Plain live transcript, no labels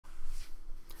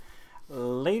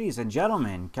Ladies and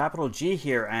gentlemen, capital G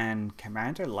here, and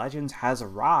Commander Legends has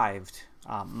arrived.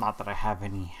 Not that I have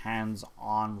any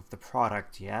hands-on with the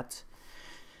product yet.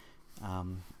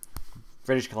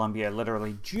 British Columbia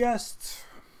literally just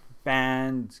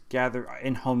banned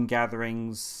in-home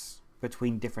gatherings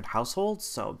between different households,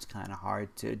 so it's kind of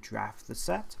hard to draft the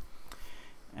set.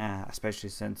 Especially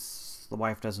since the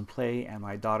wife doesn't play and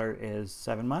my daughter is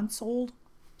 7 months old.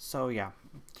 So yeah,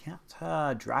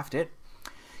 can't draft it.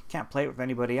 Can't play it with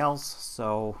anybody else,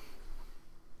 so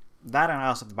that, and I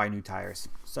also have to buy new tires.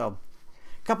 So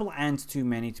a couple ends too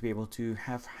many to be able to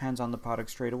have hands on the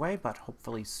product straight away, but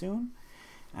hopefully soon.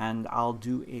 And I'll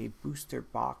do a booster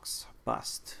box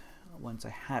bust once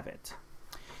I have it.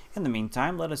 In the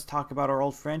meantime, let us talk about our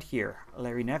old friend here,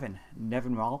 Larry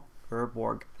Nevinyrral,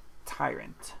 Urborg,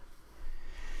 Tyrant.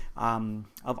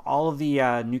 Of all of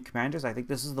the new commanders, I think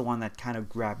this is the one that kind of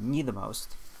grabbed me the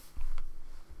most.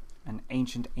 An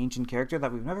ancient character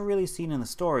that we've never really seen in the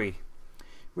story.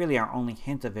 Really, our only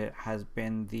hint of it has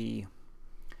been the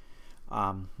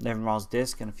Nevinyrral's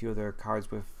disc and a few other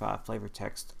cards with flavor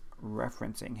text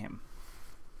referencing him.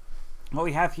 What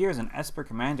we have here is an Esper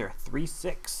commander,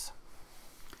 3/6.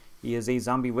 He is a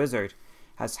zombie wizard.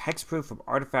 Has hexproof of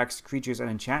artifacts, creatures, and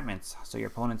enchantments, so your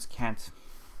opponents can't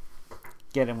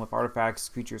get him with artifacts,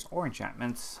 creatures, or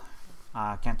enchantments.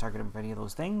 Can't target him with any of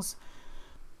those things.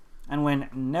 And when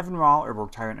Nevinyrral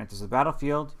Urborg Tyrant enters the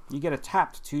battlefield, you get a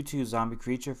tapped 2/2 zombie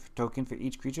creature token for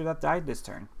each creature that died this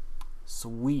turn.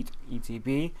 Sweet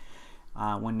ETB.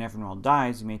 When Nevinyrral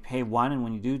dies, you may pay 1, and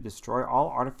when you do, destroy all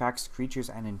artifacts, creatures,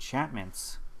 and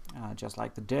enchantments, just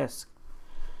like the disc.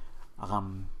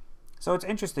 So it's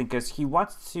interesting because he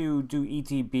wants to do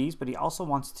ETBs, but he also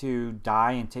wants to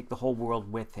die and take the whole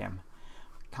world with him.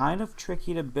 Kind of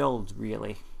tricky to build,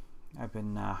 really. I've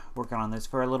been working on this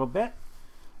for a little bit.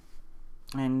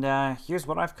 And here's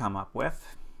what I've come up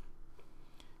with.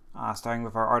 Starting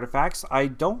with our artifacts. I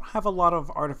don't have a lot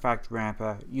of artifact ramp.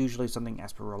 Usually something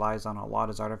Esper relies on a lot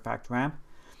is artifact ramp.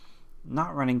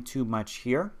 Not running too much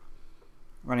here.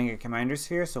 Running a commander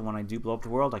sphere, so when I do blow up the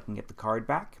world, I can get the card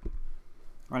back.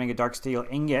 Running a Darksteel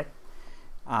Ingot.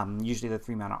 Usually the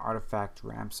 3-mana artifact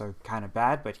ramps are kind of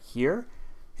bad, but here,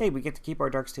 hey, we get to keep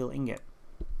our Darksteel Ingot.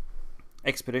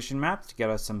 Expedition map to get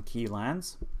us some key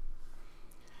lands.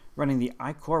 Running the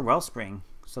Icor Wellspring,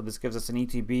 so this gives us an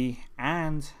ETB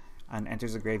and an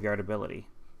Enters the Graveyard ability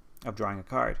of drawing a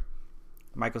card.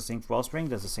 Michael Sink Wellspring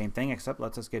does the same thing, except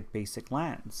lets us get basic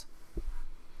lands.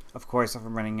 Of course, if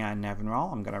I'm running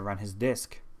Nevinyrral, I'm going to run his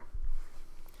disc.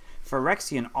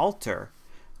 Phyrexian Altar,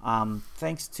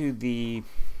 thanks to the,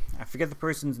 I forget the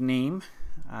person's name,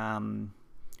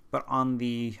 but on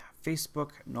the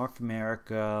Facebook North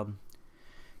America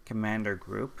Commander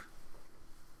group,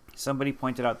 somebody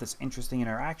pointed out this interesting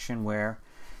interaction where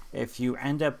if you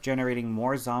end up generating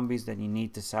more zombies than you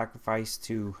need to sacrifice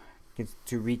to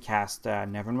recast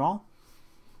Nevinyrral,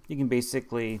 you can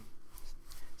basically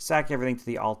sack everything to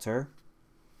the altar,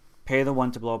 pay the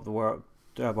one to blow up the world.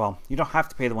 Well, you don't have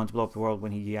to pay the one to blow up the world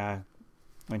when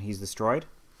he's destroyed.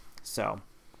 So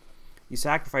you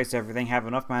sacrifice everything, have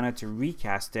enough mana to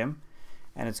recast him,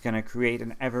 and it's going to create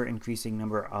an ever-increasing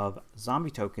number of zombie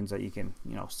tokens that you can,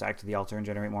 stack to the altar and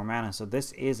generate more mana. So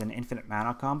this is an infinite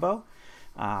mana combo,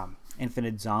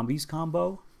 infinite zombies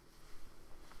combo.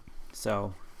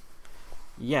 So,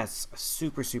 yes, a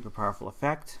super, super powerful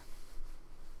effect.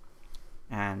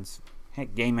 And,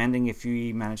 heck, game ending if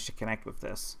you manage to connect with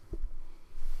this.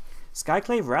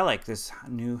 Skyclave Relic, this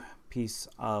new piece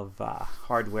of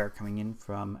hardware coming in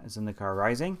from Zendikar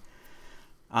Rising.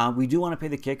 We do want to pay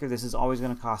the kicker. This is always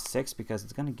going to cost 6 because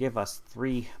it's going to give us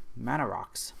 3 mana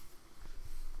rocks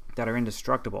that are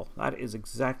indestructible. That is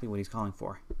exactly what he's calling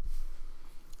for.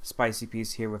 Spicy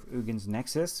piece here with Ugin's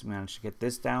Nexus. We managed to get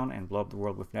this down and blow up the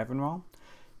world with Nevinyrral.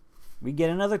 We get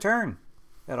another turn.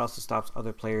 That also stops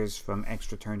other players from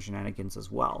extra turn shenanigans as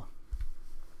well.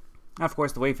 And of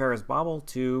course, the Wayfarer's Bauble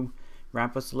to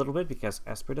ramp us a little bit because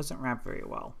Esper doesn't ramp very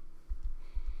well.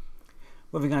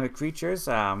 Moving on to creatures,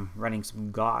 running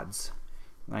some gods.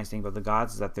 The nice thing about the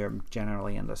gods is that they're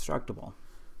generally indestructible.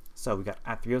 So we got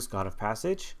Athreos, God of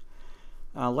Passage.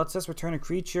 Lets us return a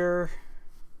creature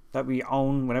that we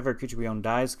own. Whenever a creature we own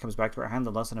dies, comes back to our hand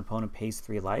unless an opponent pays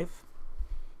 3 life.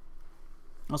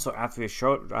 Also,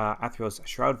 Athreos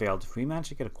Shroud Veil. If we manage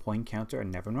to get a coin counter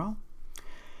and Nevinyrral,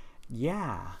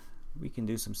 yeah, we can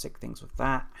do some sick things with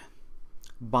that.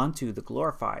 Bantu the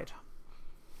Glorified.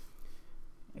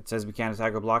 It says we can't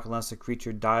attack or block unless a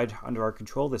creature died under our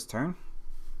control this turn,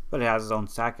 but it has its own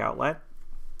sack outlet.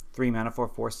 3 mana for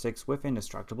 4/6 with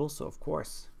indestructible, so of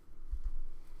course.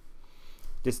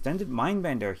 Distended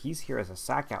Mindbender, he's here as a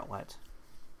sack outlet.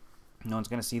 No one's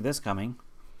going to see this coming.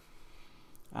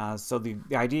 So the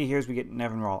idea here is we get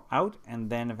Nevinyrral out and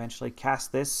then eventually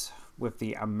cast this with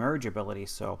the Emerge ability,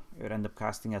 so it would end up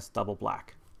casting us double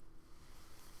black.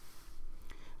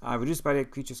 Reduced by the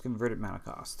creature's converted mana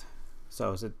cost.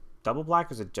 So is it double black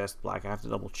or is it just black? I have to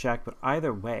double check, but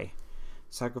either way,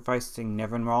 sacrificing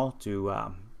Nevinyrral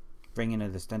to bring in a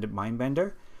Distended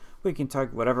Mindbender, we can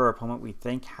target whatever opponent we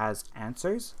think has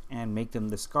answers and make them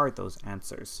discard those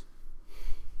answers.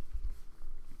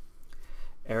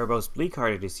 Erebos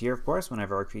Bleakhearted is here, of course,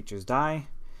 whenever our creatures die.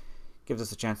 Gives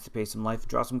us a chance to pay some life and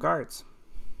draw some cards.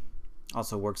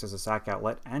 Also works as a sack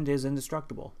outlet and is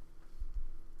indestructible.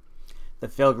 The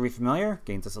Filigree Familiar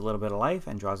gains us a little bit of life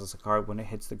and draws us a card when it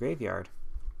hits the graveyard.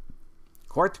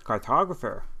 Court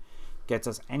Cartographer gets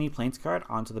us any Plains card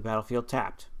onto the battlefield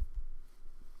tapped.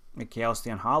 Chaos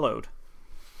the Unhallowed.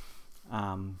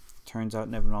 Turns out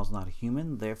Nevinyrral's not a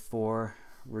human, therefore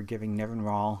we're giving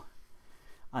Nevinyrral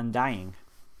Undying.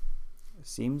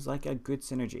 Seems like a good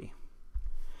synergy.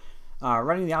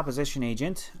 Running the Opposition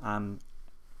Agent,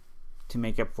 to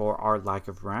make up for our lack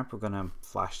of ramp, we're going to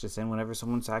flash this in whenever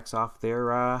someone sacks off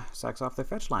their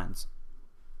fetch lands.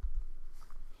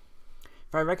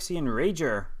 Phyrexian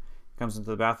Rager comes into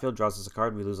the battlefield, draws us a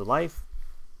card, we lose a life.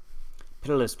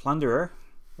 Pitiless Plunderer,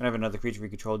 whenever another creature we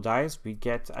control dies, we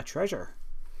get a treasure.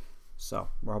 So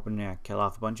we're hoping to kill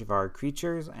off a bunch of our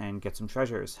creatures and get some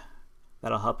treasures.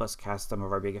 That'll help us cast some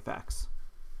of our big effects.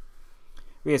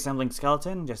 Reassembling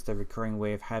Skeleton, just a recurring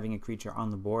way of having a creature on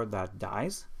the board that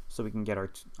dies, so we can get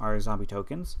our zombie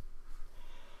tokens.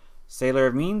 Sailor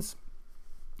of Means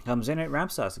comes in, it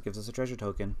ramps us, it gives us a treasure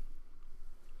token.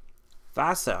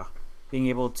 Thassa, being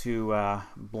able to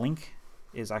blink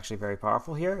is actually very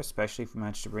powerful here, especially if we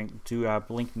manage to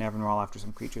blink Nevinyrral after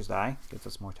some creatures die, gives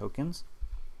us more tokens.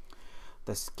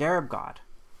 The Scarab God,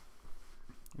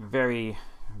 very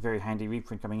handy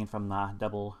reprint coming in from the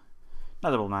Double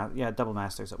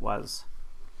Masters it was.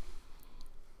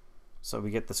 So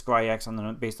we get the Scry X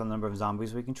based on the number of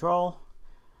zombies we control.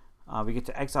 We get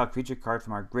to exile a creature card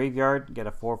from our graveyard, get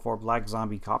a 4/4 black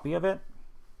zombie copy of it,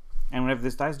 and whenever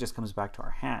this dies, it just comes back to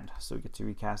our hand. So we get to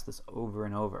recast this over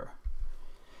and over.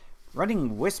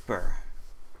 Running Whisper.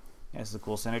 Yeah, this is a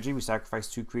cool synergy. We sacrifice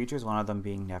 2 creatures, one of them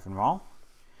being Nevinyrral.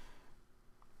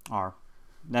 Or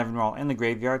Nevinyrral in the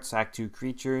graveyard, sack 2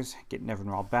 creatures, get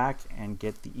Nevinyrral back, and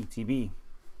get the ETB.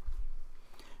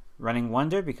 Running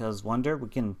Wonder, because Wonder, we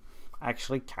can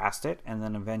actually cast it, and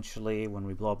then eventually, when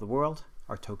we blow up the world,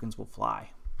 our tokens will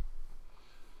fly.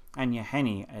 And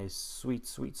Yahenni, a sweet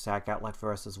sack outlet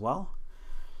for us as well.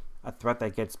 A threat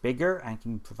that gets bigger and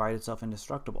can provide itself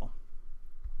indestructible.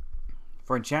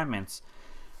 For enchantments,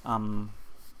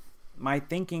 my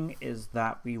thinking is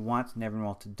that we want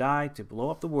Nevinyrral to die to blow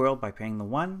up the world by paying the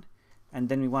 1, and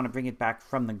then we want to bring it back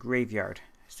from the graveyard,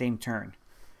 same turn.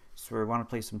 So we want to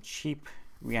play some cheap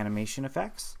reanimation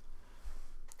effects.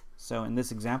 So in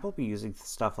this example, we're using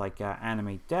stuff like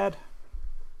Animate Dead,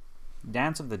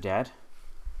 Dance of the Dead,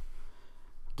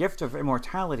 Gift of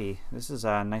Immortality. This is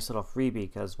a nice little freebie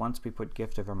because once we put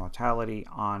Gift of Immortality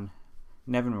on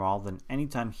Nevinyrral, then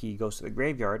anytime he goes to the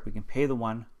graveyard, we can pay the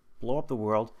 1, blow up the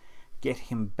world, get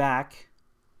him back,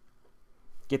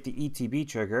 get the ETB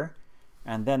trigger,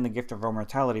 and then the Gift of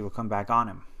Immortality will come back on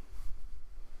him.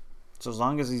 So as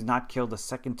long as he's not killed a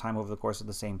second time over the course of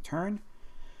the same turn,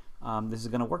 this is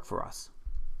going to work for us.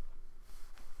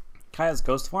 Kaya's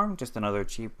Ghost Form, just another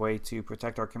cheap way to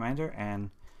protect our commander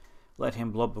and let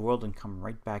him blow up the world and come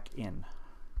right back in.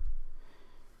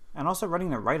 And also running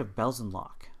the Rite of Bells and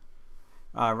Lock.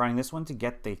 Running this one to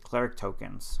get the Cleric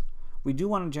tokens. We do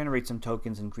want to generate some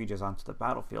tokens and creatures onto the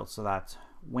battlefield so that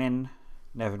when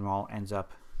Nevinyrral ends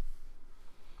up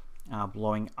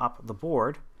blowing up the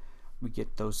board, we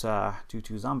get those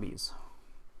 2/2 zombies.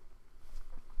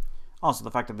 Also,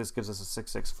 the fact that this gives us a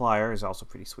 6/6 flyer is also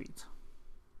pretty sweet.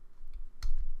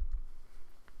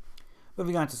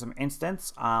 Moving on to some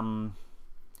instants.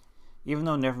 Even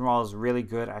though Nevinyrral is really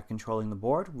good at controlling the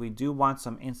board, we do want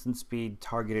some instant speed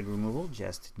targeted removal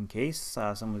just in case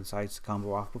someone decides to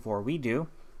combo off before we do.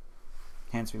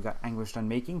 Hence, we've got Anguished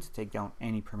Unmaking to take down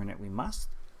any permanent we must.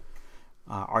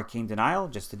 Arcane Denial,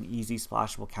 just an easy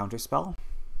splashable counterspell.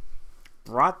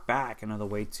 Brought Back, another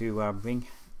way to bring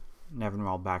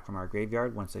Nevinyrral back from our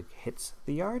graveyard once it hits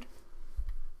the yard.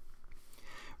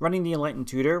 Running the Enlightened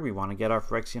Tutor, we want to get our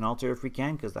Phyrexian Altar if we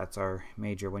can, because that's our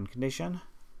major win condition.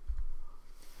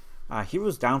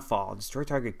 Hero's Downfall, destroy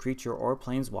target creature or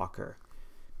planeswalker.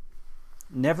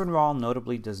 Nevinyrral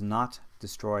notably does not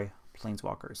destroy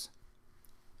planeswalkers.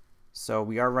 So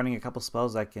we are running a couple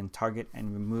spells that can target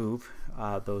and remove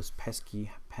those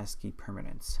pesky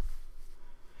permanents.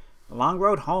 Long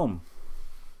Road Home.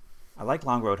 I like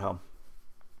Long Road Home.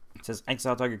 It says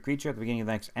exile target creature at the beginning of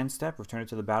the next end step, return it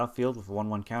to the battlefield with a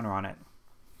 1/1 counter on it.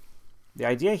 The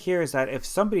idea here is that if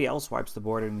somebody else wipes the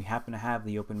board and we happen to have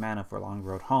the open mana for Long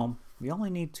Road Home, we only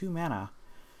need 2 mana.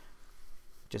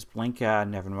 Just blink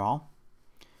Nevinyrral.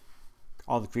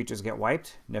 All the creatures get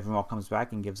wiped. Nevinyrral comes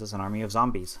back and gives us an army of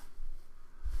zombies.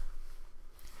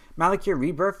 Malakir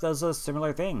Rebirth does a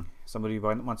similar thing. Somebody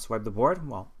wants to wipe the board,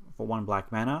 well, for 1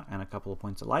 black mana and a couple of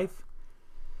points of life.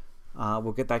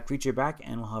 We'll get that creature back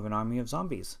and we'll have an army of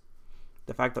zombies.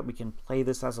 The fact that we can play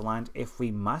this as a land if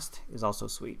we must is also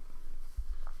sweet.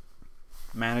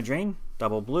 Mana Drain,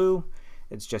 double blue.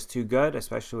 It's just too good,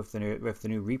 especially with the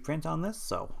new reprint on this.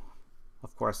 So,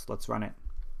 of course, let's run it.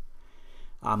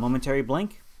 Momentary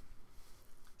Blink.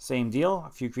 Same deal.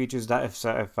 A few creatures die. If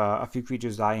a few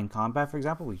creatures die in combat, for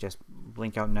example, we just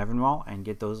blink out Nevinyrral and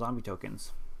get those zombie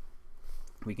tokens.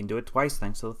 We can do it twice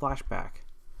thanks to the flashback.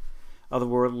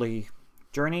 Otherworldly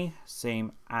Journey,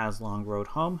 same as Long Road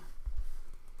Home.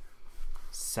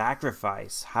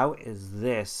 Sacrifice. How is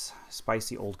this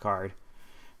spicy old card?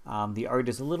 The art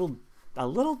is a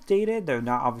little dated. They're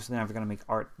not obviously never going to make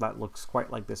art that looks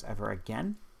quite like this ever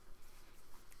again.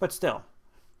 But still,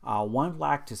 1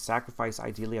 black to sacrifice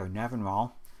ideally our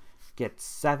Nevinyrral. Get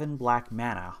 7 black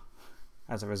mana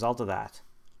as a result of that.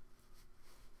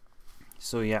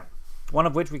 So yeah, 1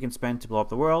 of which we can spend to blow up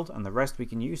the world, and the rest we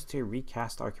can use to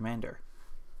recast our commander.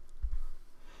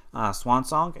 Swan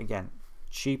Song, again,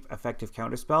 cheap, effective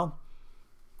counterspell.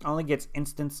 Only gets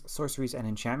instants, sorceries, and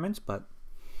enchantments, but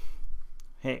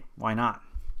hey, why not?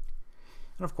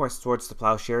 And of course, Swords to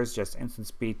Plowshares, just instant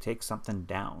speed, takes something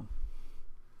down.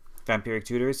 Vampiric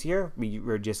Tutor is here. We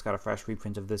just got a fresh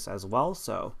reprint of this as well,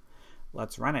 so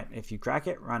let's run it. If you crack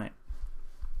it, run it.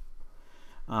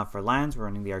 For lands, we're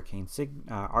running the Arcane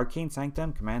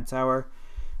Sanctum, Command Tower,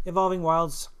 Evolving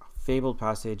Wilds, Fabled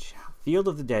Passage. Field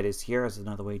of the Dead is here as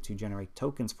another way to generate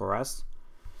tokens for us.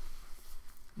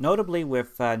 Notably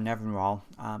with Nevinyrral,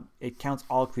 it counts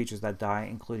all creatures that die,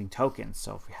 including tokens.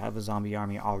 So if we have a zombie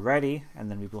army already, and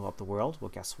then we blow up the world, well,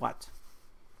 guess what?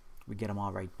 We get them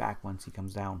all right back once he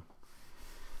comes down.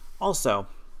 Also,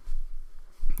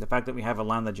 the fact that we have a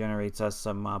land that generates us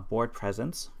some board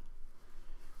presence,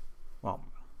 well,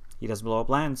 he doesn't blow up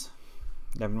lands.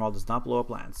 Nevinyrral does not blow up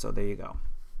lands, so there you go.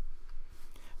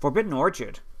 Forbidden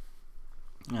Orchard.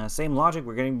 Same logic,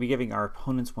 we're going to be giving our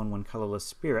opponents 1/1 colorless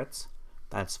spirits.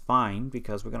 That's fine,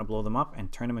 because we're going to blow them up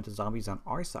and turn them into zombies on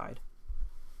our side.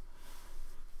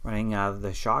 Running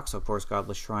the Shocks, of course,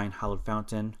 Godless Shrine, Hallowed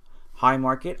Fountain, High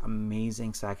Market,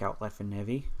 amazing sack outlet for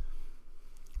Nevi.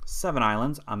 7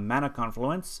 Islands, a Mana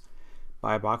Confluence,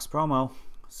 buy a box promo.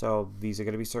 So these are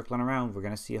going to be circling around. We're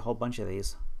going to see a whole bunch of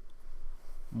these.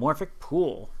 Morphic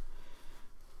Pool.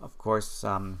 Of course,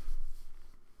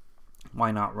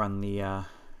 why not run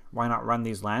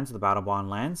these lands, the Battle Bond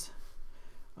lands?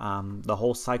 The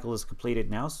whole cycle is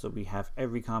completed now, so we have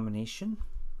every combination,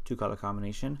 2-color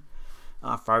combination.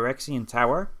 Phyrexian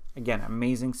Tower, again,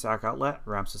 amazing sack outlet,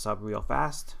 ramps us up real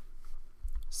fast.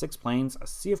 6 planes, a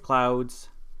Sea of Clouds,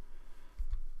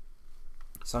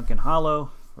 Sunken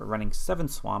Hollow. We're running 7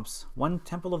 swamps, 1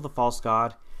 Temple of the False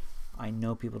God. I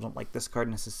know people don't like this card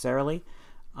necessarily,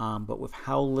 but with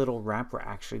how little ramp we're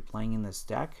actually playing in this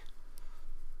deck,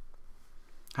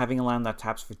 having a land that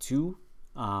taps for 2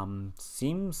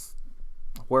 seems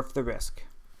worth the risk.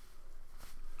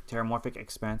 Terramorphic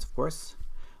Expanse, of course,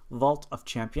 Vault of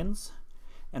Champions,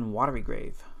 and Watery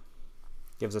Grave.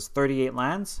 Gives us 38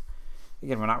 lands.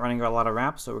 Again, we're not running a lot of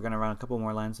ramps, so we're going to run a couple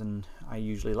more lands than I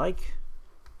usually like.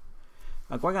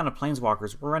 Going on to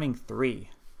Planeswalkers, we're running 3.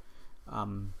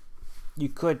 You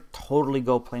could totally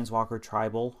go Planeswalker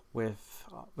Tribal with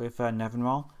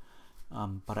Nevinyrral,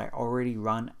 but I already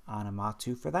run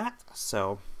Anamatu for that,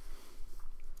 so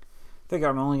figure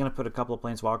I'm only going to put a couple of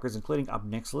Planeswalkers, including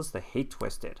Obnixilis, the Hate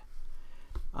Twisted.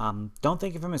 Don't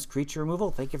think of him as creature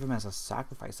removal, think of him as a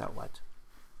sacrifice outlet.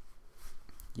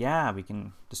 Yeah, we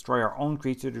can destroy our own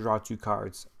creature to draw 2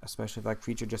 cards, especially if that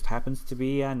creature just happens to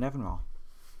be Nevinyrral.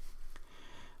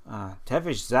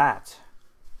 Tevish Zat.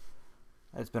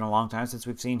 It's been a long time since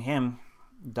we've seen him.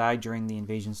 Died during the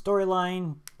invasion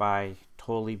storyline by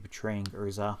totally betraying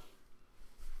Urza.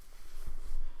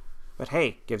 But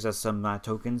hey, gives us some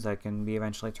tokens that can be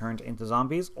eventually turned into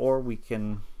zombies, or we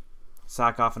can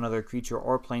sack off another creature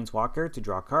or planeswalker to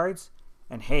draw cards.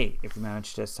 And hey, if we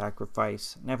manage to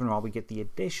sacrifice Nevinyrral, we get the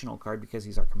additional card because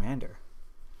he's our commander.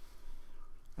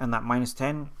 And that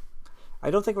 -10, I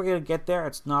don't think we're going to get there.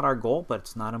 It's not our goal, but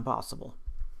it's not impossible.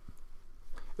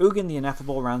 Ugin the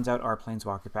Ineffable rounds out our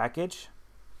Planeswalker package.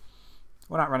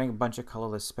 We're not running a bunch of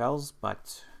colorless spells,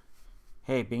 but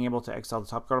hey, being able to exile the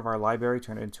top card of our library,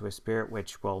 turn it into a spirit,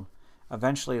 which will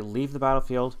eventually leave the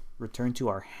battlefield, return to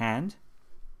our hand,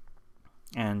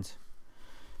 and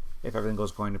if everything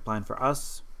goes according to plan for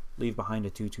us, leave behind a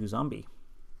 2/2 zombie.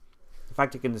 The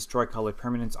fact it can destroy colored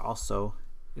permanents also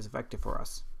is effective for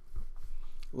us.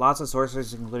 Lots of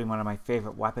sorceries, including one of my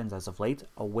favorite weapons as of late,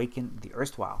 Awaken the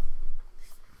Erstwhile.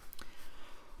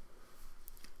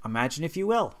 Imagine, if you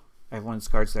will, everyone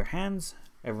discards their hands,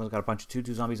 everyone's got a bunch of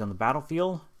 2/2 zombies on the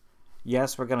battlefield.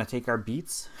 Yes, we're going to take our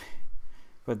beats,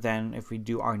 but then if we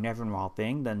do our Nevinyrral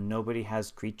thing, then nobody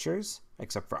has creatures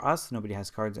except for us, nobody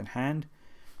has cards in hand.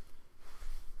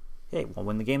 Hey, we'll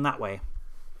win the game that way.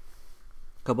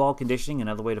 Cabal Conditioning,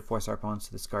 another way to force our opponents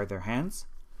to discard their hands.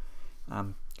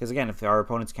 Because again, if our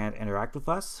opponents can't interact with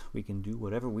us, we can do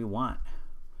whatever we want.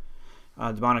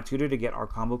 Demonic Tutor to get our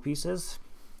combo pieces,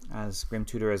 as Grim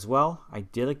Tutor as well.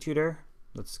 Idyllic Tutor,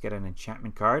 let's get an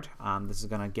enchantment card. This is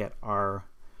going to get our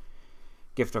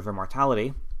Gift of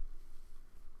Immortality.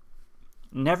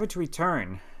 Never to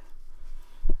Return.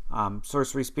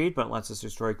 Sorcery speed, but it lets us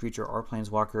destroy a creature or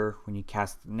planeswalker when you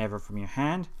cast Never from your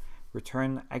hand.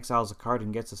 Return exiles a card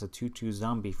and gets us a 2/2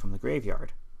 zombie from the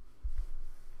graveyard.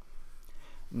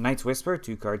 Night's Whisper,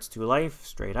 2 cards, 2 life,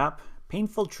 straight up.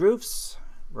 Painful Truths.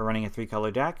 We're running a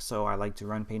 3-color deck, so I like to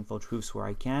run Painful Truths where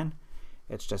I can.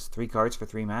 It's just 3 cards for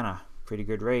 3 mana. Pretty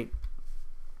good rate.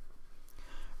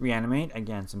 Reanimate.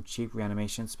 Again, some cheap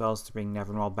reanimation spells to bring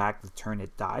Nevinyrral back the turn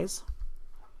it dies.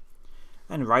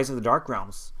 And Rise of the Dark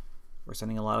Realms. We're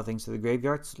sending a lot of things to the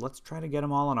graveyard, so let's try to get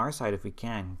them all on our side if we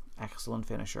can. Excellent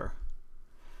finisher.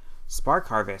 Spark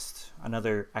Harvest,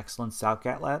 another excellent sack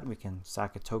outlet. We can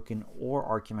sack a token or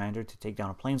our commander to take down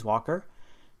a planeswalker.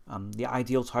 The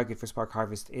ideal target for Spark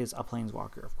Harvest is a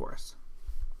planeswalker, of course.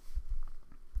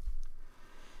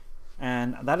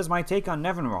 And that is my take on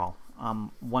Nevinyrral.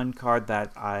 One card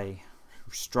that I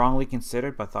strongly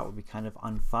considered but thought would be kind of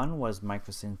unfun was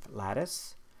Mycosynth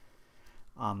Lattice.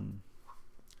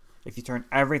 If you turn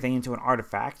everything into an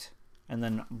artifact and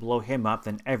then blow him up,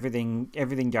 then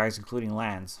everything dies, including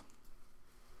lands.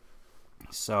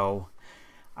 So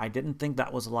I didn't think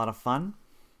that was a lot of fun.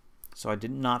 So I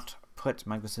did not put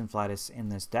Mycosynth Lattice in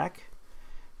this deck.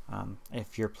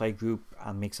 If your play group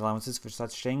makes allowances for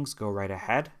such things, go right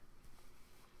ahead.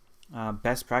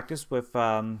 Best practice with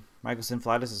Mycosynth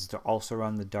Lattice is to also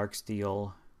run the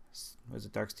Darksteel. Was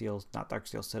it Darksteel? Not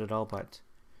Darksteel Citadel, but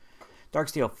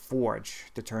Darksteel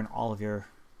Forge to turn all of your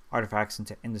artifacts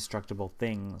into indestructible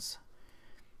things.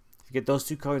 If you get those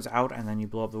 2 cards out and then you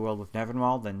blow up the world with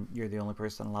Nevinyrral, then you're the only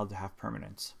person allowed to have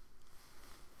permanents.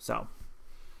 So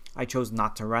I chose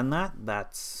not to run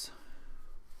that.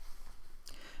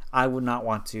 I would not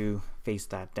want to face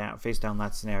down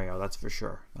that scenario, that's for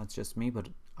sure. That's just me, but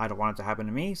I don't want it to happen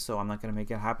to me, so I'm not going to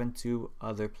make it happen to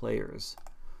other players.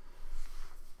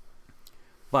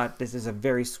 But this is a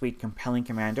very sweet, compelling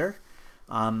commander.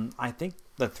 I think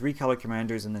the 3-color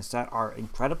commanders in this set are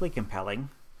incredibly compelling.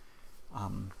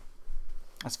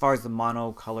 As far as the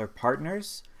mono-color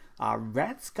partners,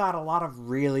 Red's got a lot of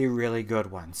really, really good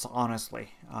ones,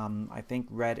 honestly. I think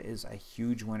Red is a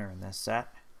huge winner in this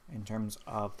set in terms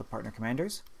of the partner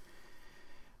commanders.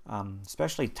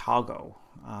 Especially Toggo,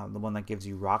 the one that gives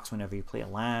you rocks whenever you play a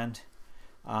land.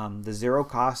 The 0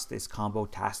 cost is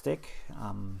combo-tastic.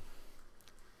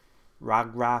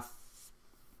 Ragraf,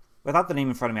 without the name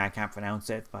in front of me, I can't pronounce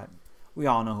it, but we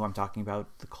all know who I'm talking about,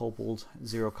 the Kobold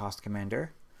 0 cost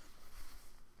commander.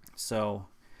 So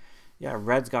yeah,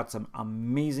 Red's got some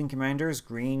amazing commanders.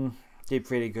 Green did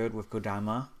pretty good with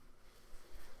Kodama.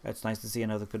 It's nice to see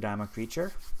another Kodama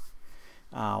creature.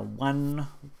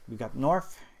 We got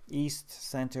north, east,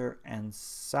 center, and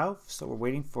south. So we're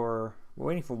waiting for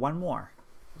one more.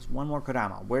 There's one more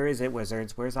Kodama. Where is it,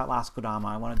 Wizards? Where's that last Kodama?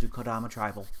 I want to do Kodama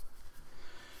Tribal.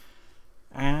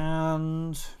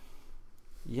 And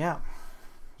yeah,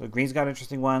 so green's got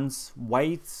interesting ones.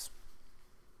 White's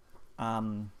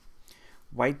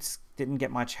didn't get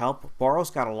much help.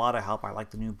 Boros got a lot of help. I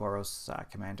like the new Boros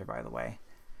commander, by the way,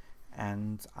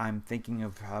 and I'm thinking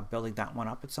of building that one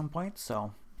up at some point.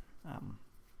 So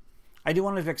I do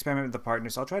want to experiment with the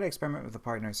partners. I'll try to experiment with the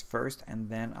partners first, and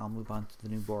then I'll move on to the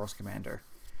new Boros commander.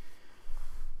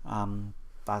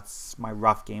 That's my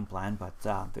rough game plan, but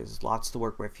there's lots to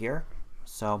work with here.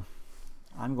 So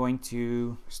I'm going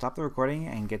to stop the recording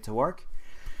and get to work.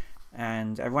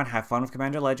 And everyone have fun with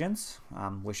Commander Legends.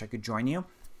 Wish I could join you.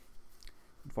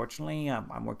 Unfortunately,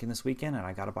 I'm working this weekend and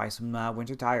I got to buy some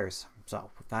winter tires.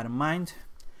 So with that in mind,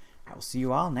 I will see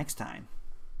you all next time.